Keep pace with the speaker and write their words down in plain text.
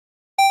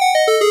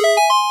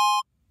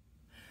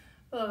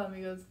Hello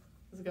amigos,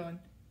 how's it going?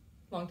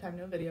 Long time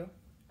no video,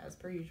 as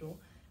per usual.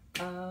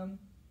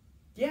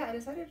 Yeah, I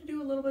decided to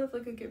do a little bit of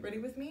like a get ready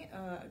with me.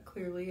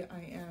 Clearly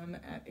I am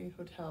at a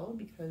hotel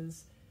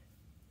because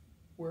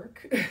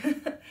work.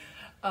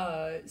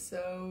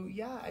 So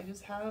yeah, I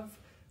just have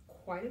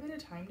quite a bit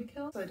of time to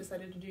kill. So I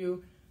decided to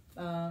do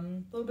a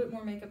little bit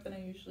more makeup than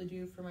I usually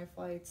do for my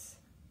flights,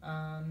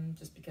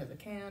 just because I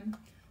can.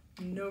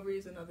 No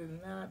reason other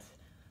than that.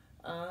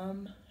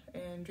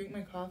 And drink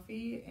my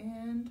coffee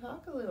and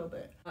talk a little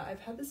bit.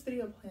 I've had this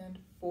video planned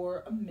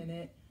for a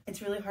minute.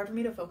 It's really hard for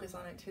me to focus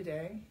on it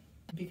today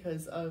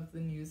because of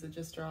the news that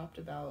just dropped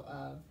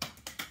about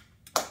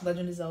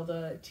Legend of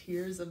Zelda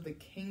Tears of the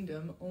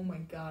Kingdom. Oh my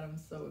god, I'm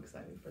so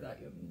excited for that.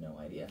 You have no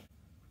idea.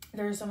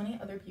 There are so many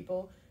other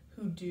people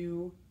who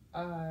do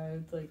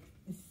like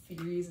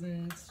theories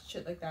and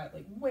shit like that,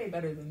 like way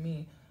better than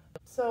me.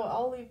 So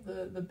I'll leave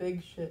the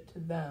big shit to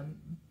them,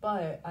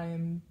 but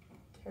I'm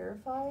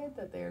terrified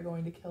that they are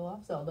going to kill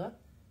off Zelda,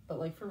 but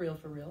like for real.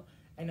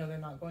 I know they're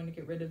not going to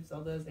get rid of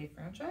Zelda as a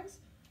franchise,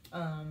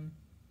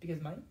 because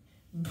money,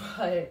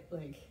 but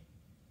like,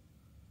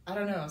 I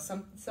don't know,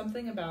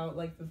 something about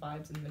like the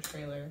vibes in the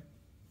trailer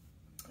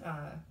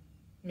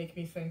make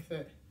me think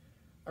that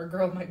our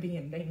girl might be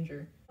in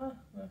danger.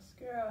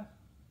 Mascara.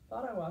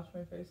 Thought I washed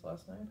my face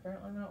last night,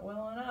 apparently not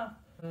well enough.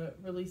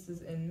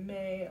 Releases in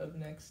May of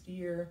next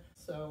year,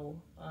 so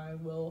I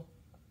will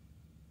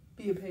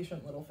be a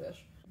patient little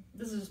fish.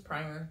 This is just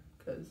primer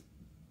because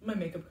my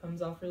makeup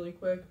comes off really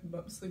quick,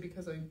 mostly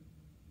because I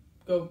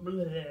go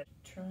bleh.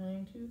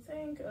 Trying to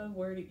think of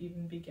where to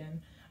even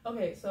begin.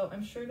 Okay, so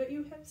I'm sure that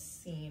you have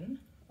seen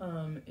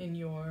in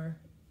your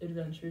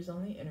adventures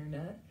on the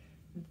internet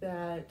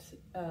that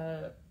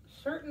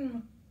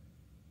certain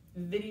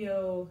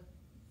video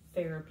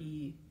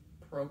therapy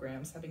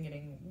programs have been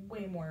getting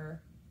way more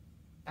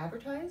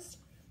advertised.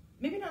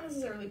 Maybe not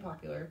necessarily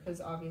popular,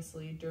 because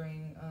obviously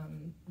during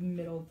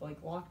middle of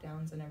like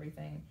lockdowns and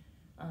everything,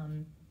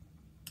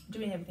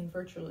 doing everything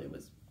virtually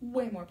was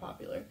way more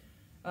popular,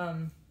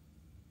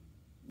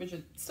 which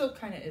it still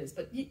kind of is,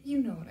 but you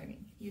know what I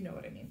mean. You know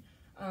what I mean.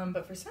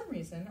 But for some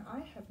reason, I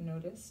have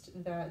noticed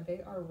that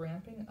they are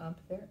ramping up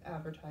their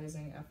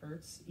advertising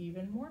efforts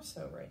even more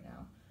so right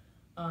now.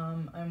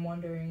 I'm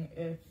wondering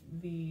if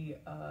the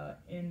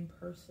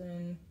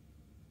in-person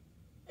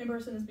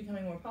is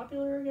becoming more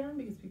popular again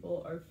because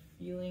people are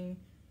feeling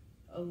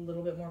a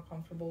little bit more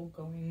comfortable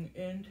going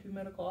into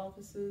medical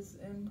offices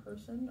in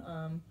person.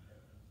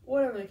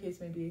 Whatever the case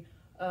may be,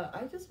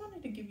 I just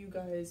wanted to give you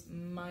guys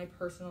my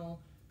personal,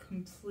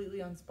 completely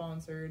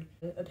unsponsored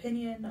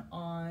opinion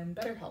on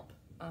BetterHelp,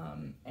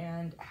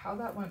 and how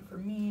that went for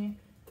me,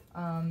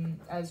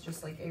 as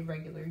just like a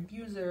regular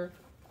user,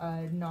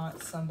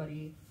 not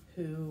somebody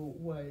who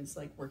was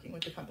like working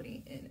with the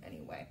company in any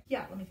way.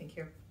 Yeah, let me think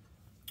here.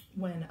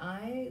 When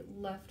I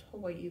left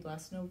Hawaii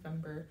last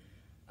November,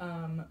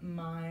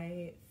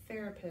 my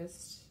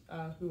therapist,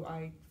 who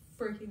I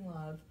freaking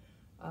love,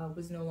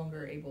 was no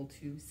longer able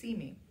to see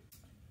me.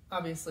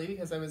 Obviously,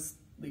 because I was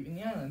leaving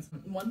the islands.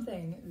 One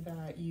thing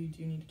that you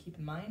do need to keep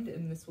in mind,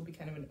 and this will be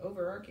kind of an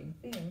overarching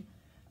theme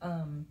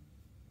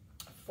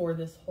for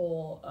this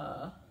whole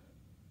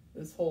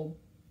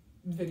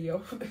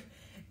video,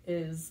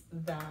 is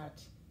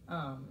that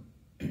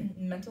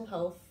mental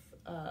health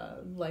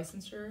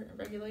licensure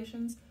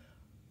regulations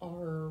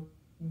are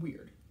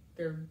weird.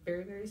 They're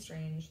very, very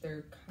strange.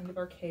 They're kind of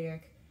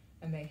archaic,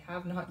 and they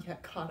have not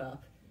yet caught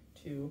up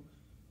to,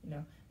 you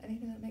know,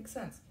 anything that makes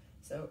sense.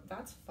 So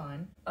that's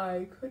fun.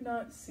 I could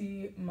not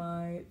see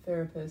my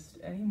therapist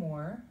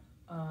anymore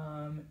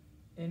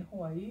in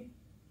Hawaii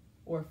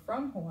or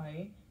from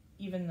Hawaii,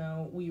 even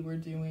though we were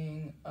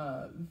doing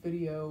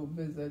video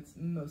visits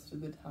most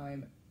of the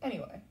time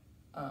anyway.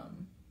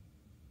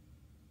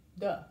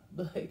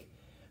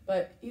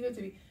 But either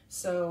to be.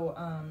 So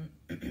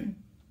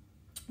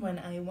when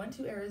I went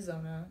to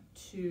Arizona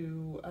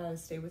to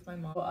stay with my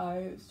mom,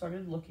 I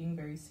started looking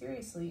very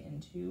seriously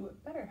into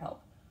BetterHelp.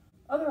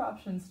 Other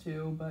options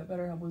too, but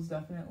BetterHelp was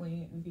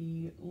definitely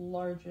the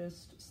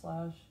largest /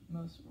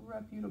 most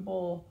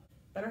reputable.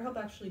 BetterHelp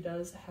actually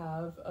does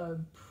have a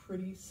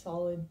pretty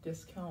solid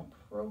discount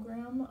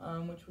program,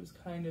 which was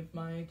kind of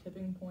my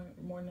tipping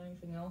point more than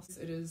anything else.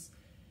 It is,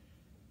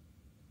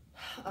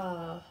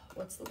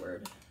 what's the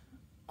word?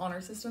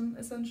 Honor system,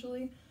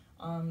 essentially.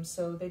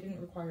 So they didn't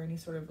require any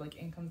sort of like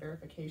income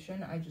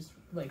verification.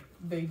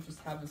 They just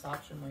have this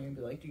option where you'd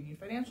be like, do you need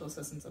financial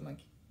assistance? I'm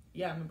like,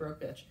 yeah, I'm a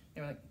broke bitch. They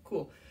were like,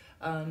 cool.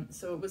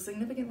 So it was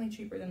significantly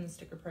cheaper than the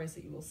sticker price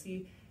that you will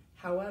see.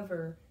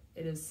 However,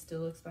 it is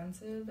still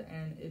expensive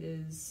and it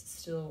is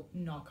still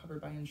not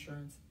covered by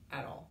insurance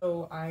at all.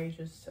 So I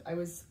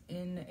was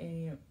in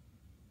a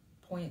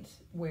point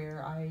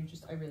where I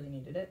really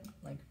needed it.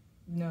 Like,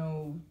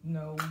 no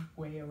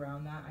way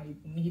around that. I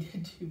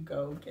needed to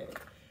go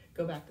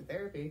back to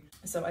therapy.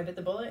 So I bit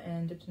the bullet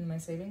and dipped into my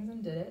savings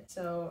and did it.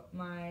 So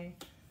my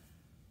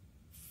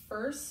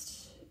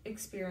first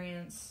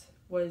experience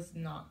was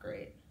not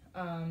great.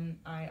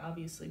 I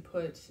obviously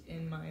put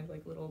in my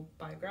like little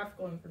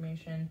biographical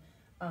information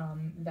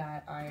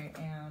that I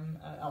am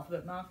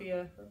Alphabet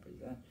Mafia,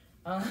 represent,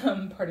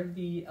 part of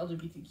the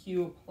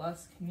LGBTQ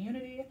plus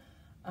community.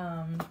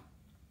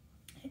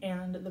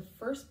 And the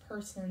first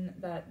person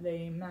that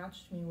they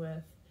matched me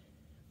with,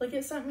 like,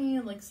 it sent me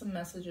like some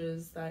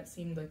messages that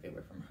seemed like they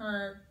were from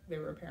her. They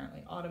were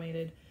apparently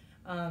automated.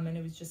 And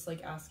it was just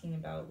like asking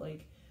about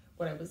like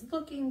what I was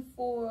looking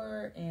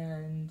for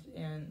and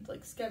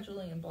like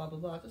scheduling and blah, blah,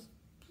 blah. Just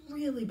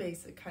really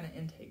basic kind of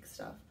intake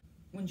stuff.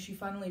 When she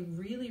finally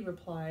really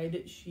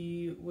replied,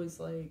 she was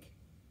like,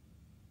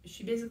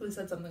 she basically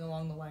said something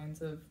along the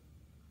lines of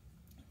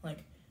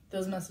like,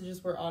 those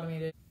messages were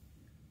automated.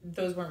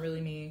 Those weren't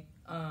really me.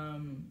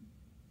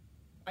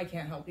 I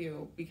can't help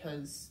you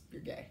because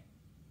you're gay.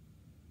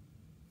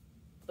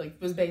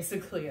 Like, was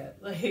basically it.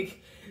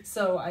 Like,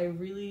 so I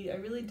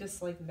really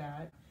dislike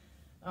that.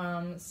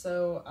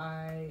 So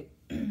I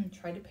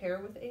tried to pair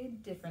with a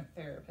different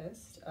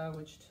therapist,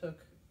 which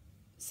took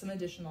some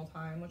additional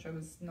time, which I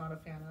was not a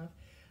fan of.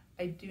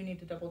 I do need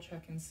to double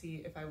check and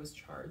see if I was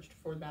charged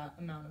for that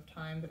amount of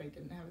time that I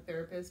didn't have a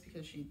therapist,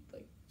 because she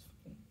like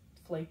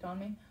flaked on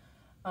me.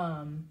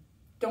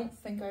 Don't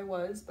think I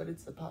was, but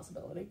it's a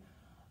possibility.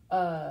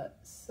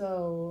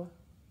 So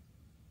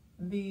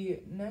the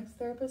next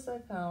therapist I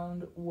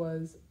found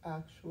was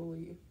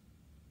actually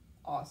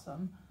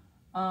awesome.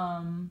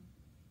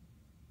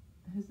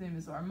 His name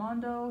is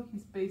Armando.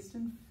 He's based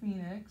in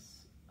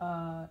Phoenix,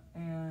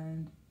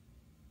 and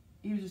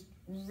he was just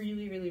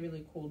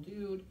really cool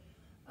dude.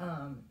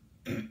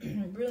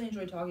 Really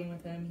enjoyed talking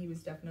with him. He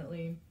was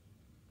definitely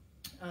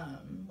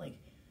like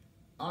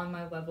on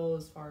my level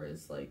as far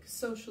as like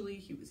socially.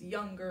 He was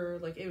younger.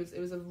 Like it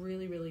was a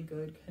really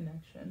good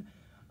connection.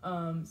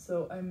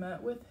 So I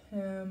met with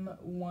him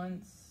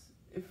once.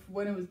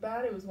 When it was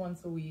bad, it was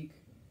once a week.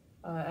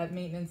 At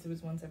maintenance, it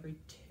was once every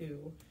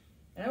 2.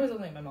 And I was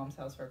only at my mom's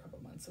house for a couple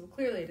months, so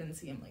clearly I didn't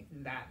see him like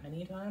that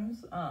many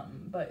times.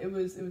 But it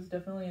was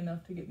definitely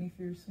enough to get me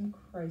through some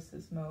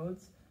crisis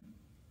modes.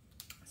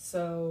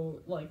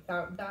 So like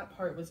that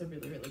part was a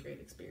really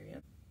great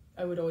experience.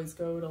 I would always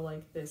go to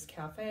like this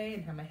cafe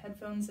and have my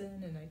headphones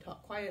in, and I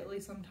talk quietly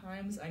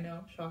sometimes. I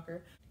know,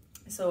 shocker.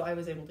 So I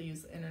was able to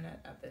use the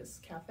internet at this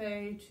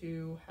cafe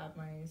to have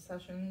my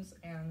sessions,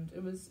 and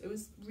it was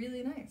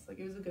really nice. Like,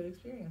 it was a good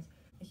experience.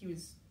 He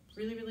was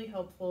really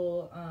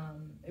helpful.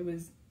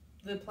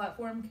 The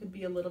platform could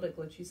be a little bit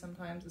glitchy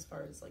sometimes as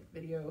far as like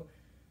video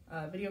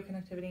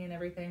connectivity and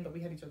everything, but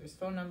we had each other's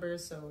phone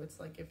numbers, so it's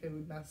like if it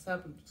would mess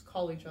up, we'd just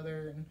call each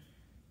other, and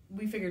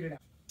we figured it out.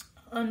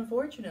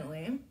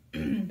 Unfortunately,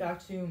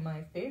 back to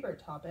my favorite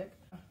topic,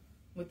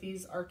 with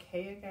these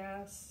archaic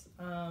ass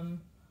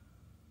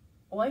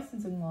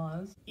licensing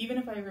laws, even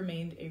if I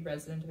remained a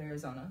resident of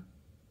Arizona,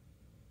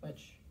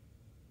 which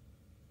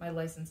my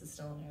license is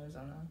still in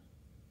Arizona,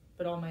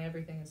 but all my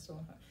everything is still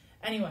in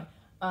anyway,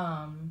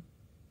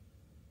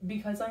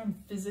 because I'm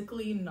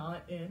physically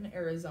not in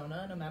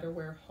Arizona, no matter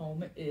where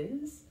home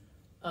is,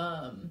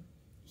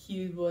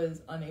 he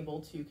was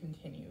unable to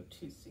continue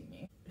to see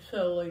me.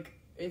 So like,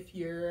 if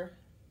you're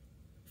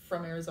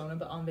from Arizona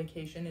but on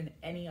vacation in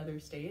any other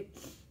state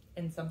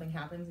and something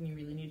happens and you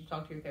really need to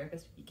talk to your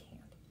therapist, you can't.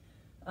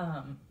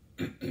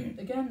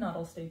 Again, not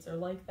all states are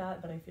like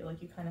that, but I feel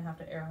like you kind of have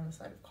to err on the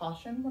side of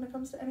caution when it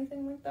comes to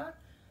anything like that.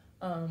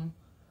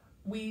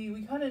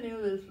 We kind of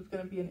knew this was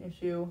going to be an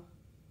issue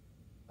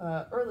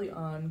early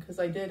on, because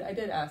I did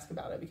ask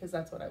about it, because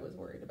that's what I was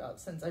worried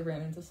about, since I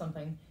ran into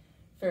something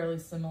fairly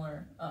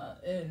similar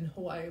in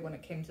Hawaii when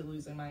it came to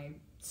losing my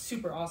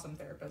super awesome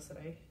therapist that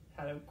I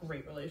had a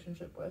great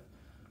relationship with.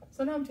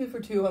 So now I'm 2 for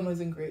 2 on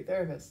losing great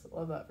therapists.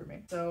 Love that for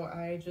me. So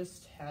I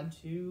just had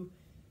to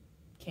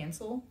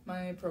cancel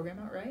my program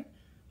outright,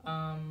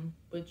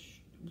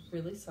 which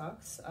really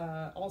sucks.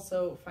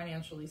 Also,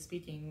 financially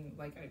speaking,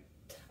 like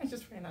I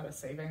just ran out of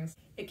savings.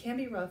 It can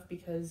be rough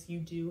because you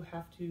do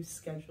have to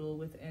schedule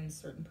within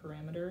certain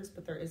parameters,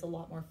 but there is a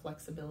lot more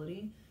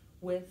flexibility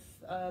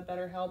with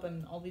BetterHelp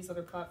and all these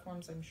other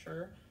platforms, I'm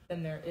sure,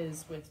 than there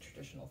is with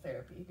traditional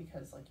therapy,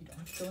 because like you don't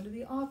have to go into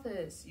the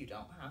office, you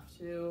don't have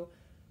to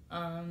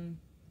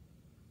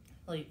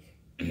like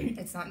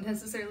it's not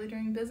necessarily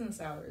during business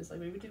hours.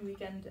 Like, we would do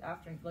weekend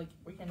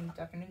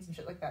afternoons and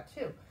shit like that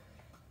too.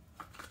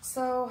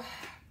 So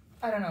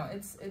I don't know,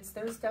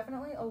 there's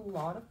definitely a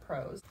lot of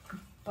pros,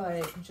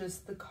 but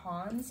just the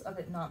cons of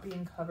it not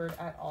being covered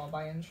at all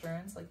by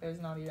insurance, like there's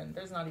not even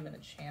a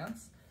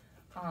chance,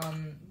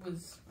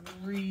 was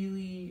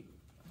really,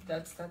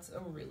 that's a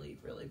really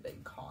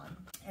big con.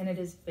 And it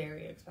is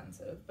very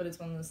expensive, but it's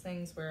one of those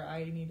things where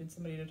I needed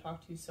somebody to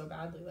talk to so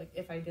badly. Like,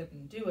 if I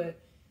didn't do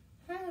it,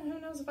 who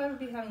knows if I would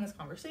be having this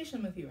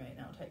conversation with you right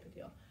now, type of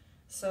deal.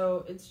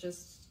 So it's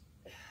just,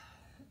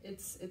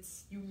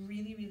 you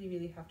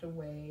really have to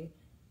weigh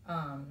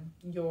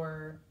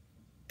your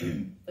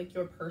like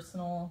your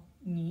personal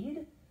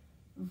need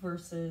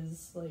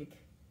versus like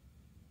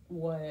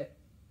what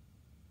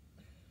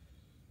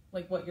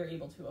you're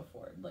able to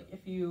afford. Like,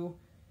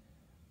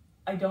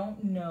 I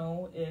don't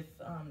know if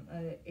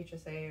a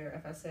HSA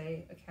or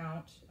FSA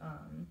account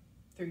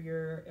through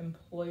your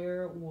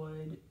employer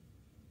would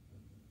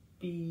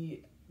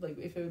be, like,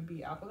 if it would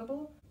be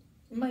applicable.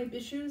 My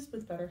issues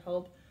with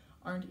BetterHelp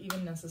aren't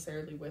even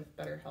necessarily with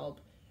BetterHelp.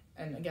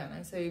 And again,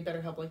 I say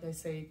BetterHelp like I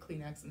say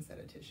Kleenex instead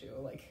of tissue,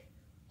 like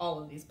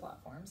all of these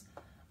platforms.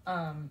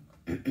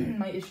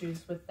 My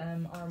issues with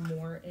them are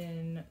more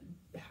in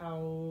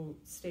how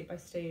state by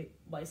state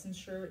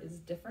licensure is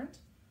different.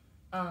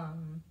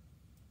 And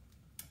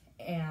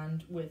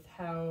with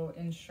how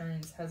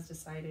insurance has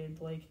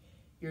decided, like,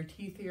 your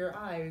teeth or your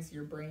eyes,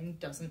 your brain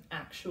doesn't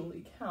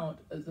actually count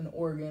as an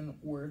organ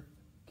worth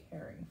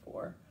caring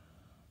for.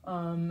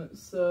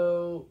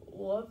 So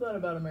love that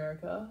about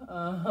America.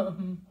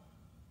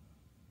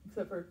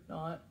 Except for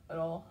not at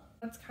all.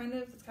 That's kind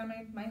of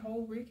my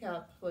whole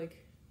recap.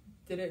 Like,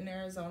 did it in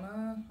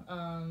Arizona,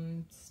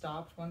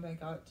 stopped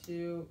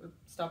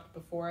stopped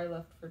before I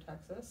left for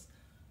Texas.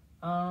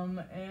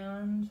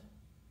 And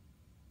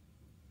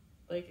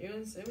like,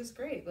 it was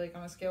great. Like,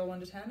 on a scale of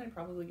 1 to 10, I'd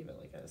probably give it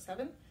like a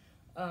 7.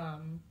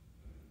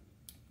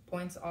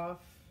 Points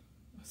off,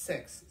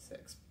 6.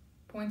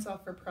 Points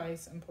off for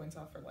price and points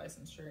off for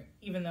licensure,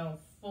 even though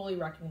fully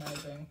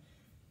recognizing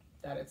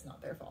that it's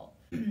not their fault.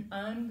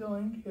 I'm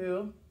going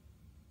to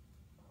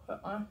put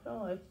on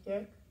some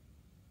lipstick.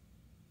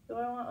 Do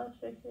I want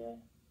lipstick today?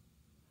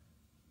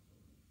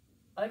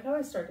 I like how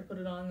I start to put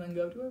it on and then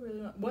go, do I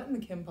really want... What in the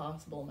Kim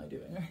possible am I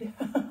doing right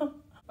now?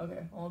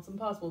 Okay, well, it's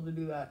impossible to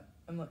do that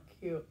and look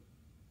cute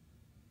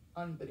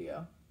on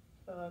video,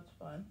 so that's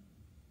fun.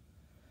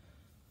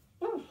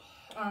 Whew.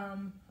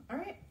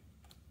 Alright.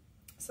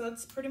 So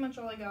that's pretty much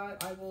all I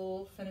got. I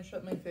will finish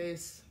up my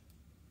face.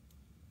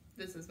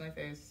 This is my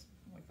face,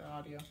 like the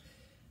audio.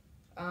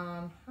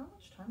 How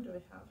much time do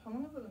I have? How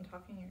long have I been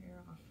talking your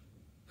ear off?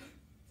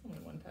 It's only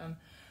 1:10.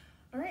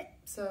 Alright,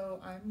 so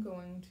I'm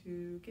going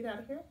to get out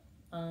of here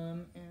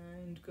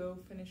and go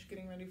finish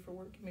getting ready for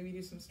work. Maybe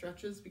do some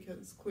stretches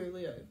because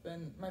clearly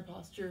my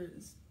posture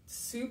is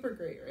super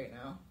great right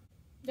now.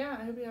 Yeah,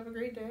 I hope you have a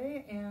great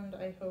day, and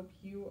I hope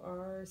you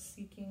are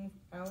seeking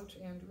out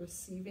and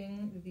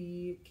receiving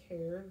the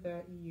care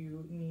that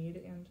you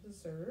need and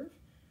deserve.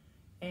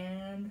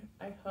 And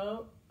I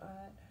hope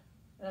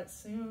that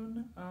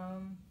soon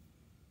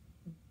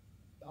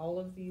all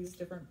of these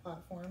different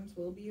platforms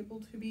will be able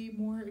to be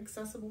more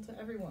accessible to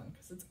everyone,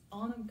 because it's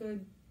on a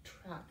good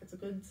track. It's a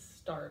good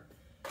start.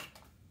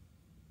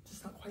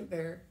 Just not quite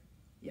there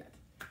yet.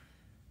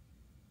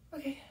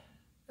 Okay,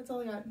 that's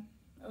all I got.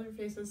 Other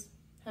faces.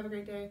 Have a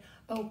great day.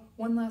 Oh,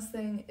 one last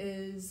thing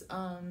is,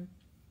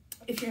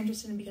 if you're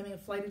interested in becoming a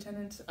flight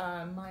attendant,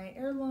 my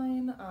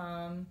airline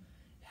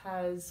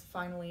has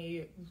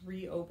finally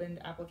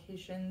reopened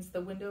applications. The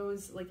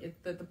windows,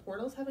 like the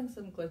portal's having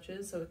some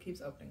glitches, so it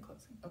keeps opening,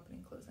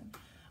 closing.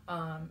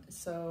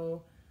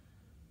 So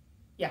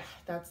yeah,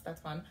 that's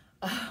fun.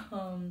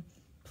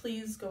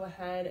 Please go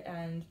ahead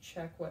and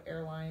check what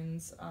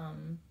airlines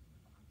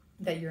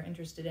that you're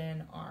interested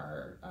in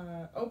are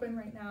open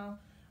right now.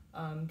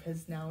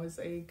 Because now is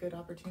a good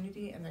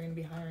opportunity and they're going to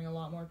be hiring a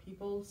lot more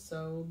people,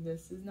 so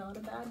this is not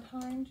a bad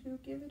time to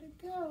give it a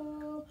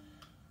go.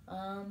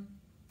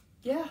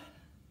 Yeah,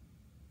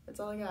 that's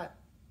all I got.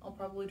 I'll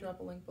probably drop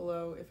a link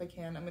below if I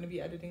can. I'm going to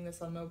be editing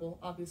this on mobile,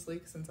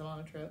 obviously, since I'm on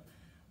a trip.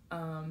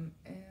 And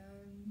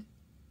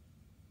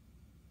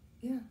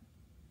yeah.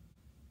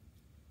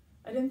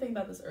 I didn't think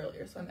about this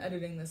earlier, so I'm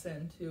editing this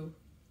in to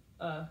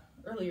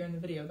earlier in the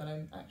video than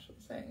I'm actually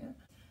saying it.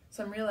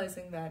 So I'm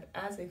realizing that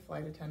as a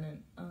flight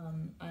attendant,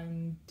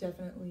 I'm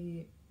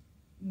definitely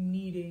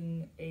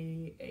needing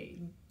a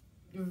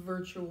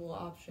virtual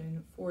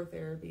option for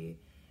therapy.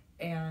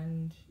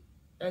 And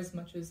as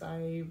much as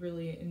I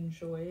really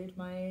enjoyed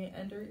my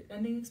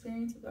ending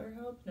experience with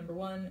BetterHelp, number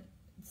one,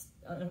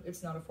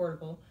 it's not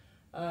affordable.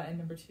 And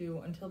number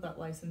two, until that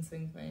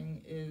licensing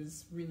thing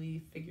is really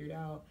figured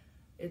out,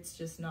 it's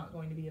just not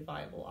going to be a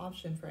viable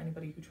option for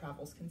anybody who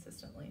travels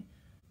consistently.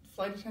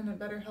 Flight attendant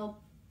BetterHelp?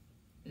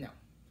 No.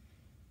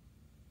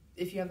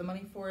 If you have the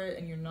money for it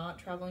and you're not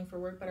traveling for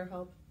work,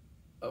 BetterHelp,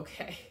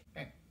 okay.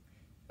 All right.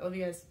 I love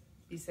you guys.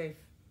 Be safe.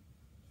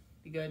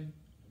 Be good.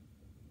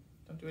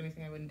 Don't do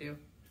anything I wouldn't do.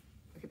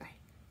 Okay, bye.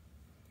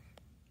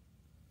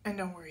 And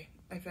don't worry,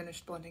 I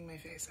finished blending my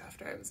face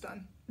after I was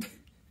done.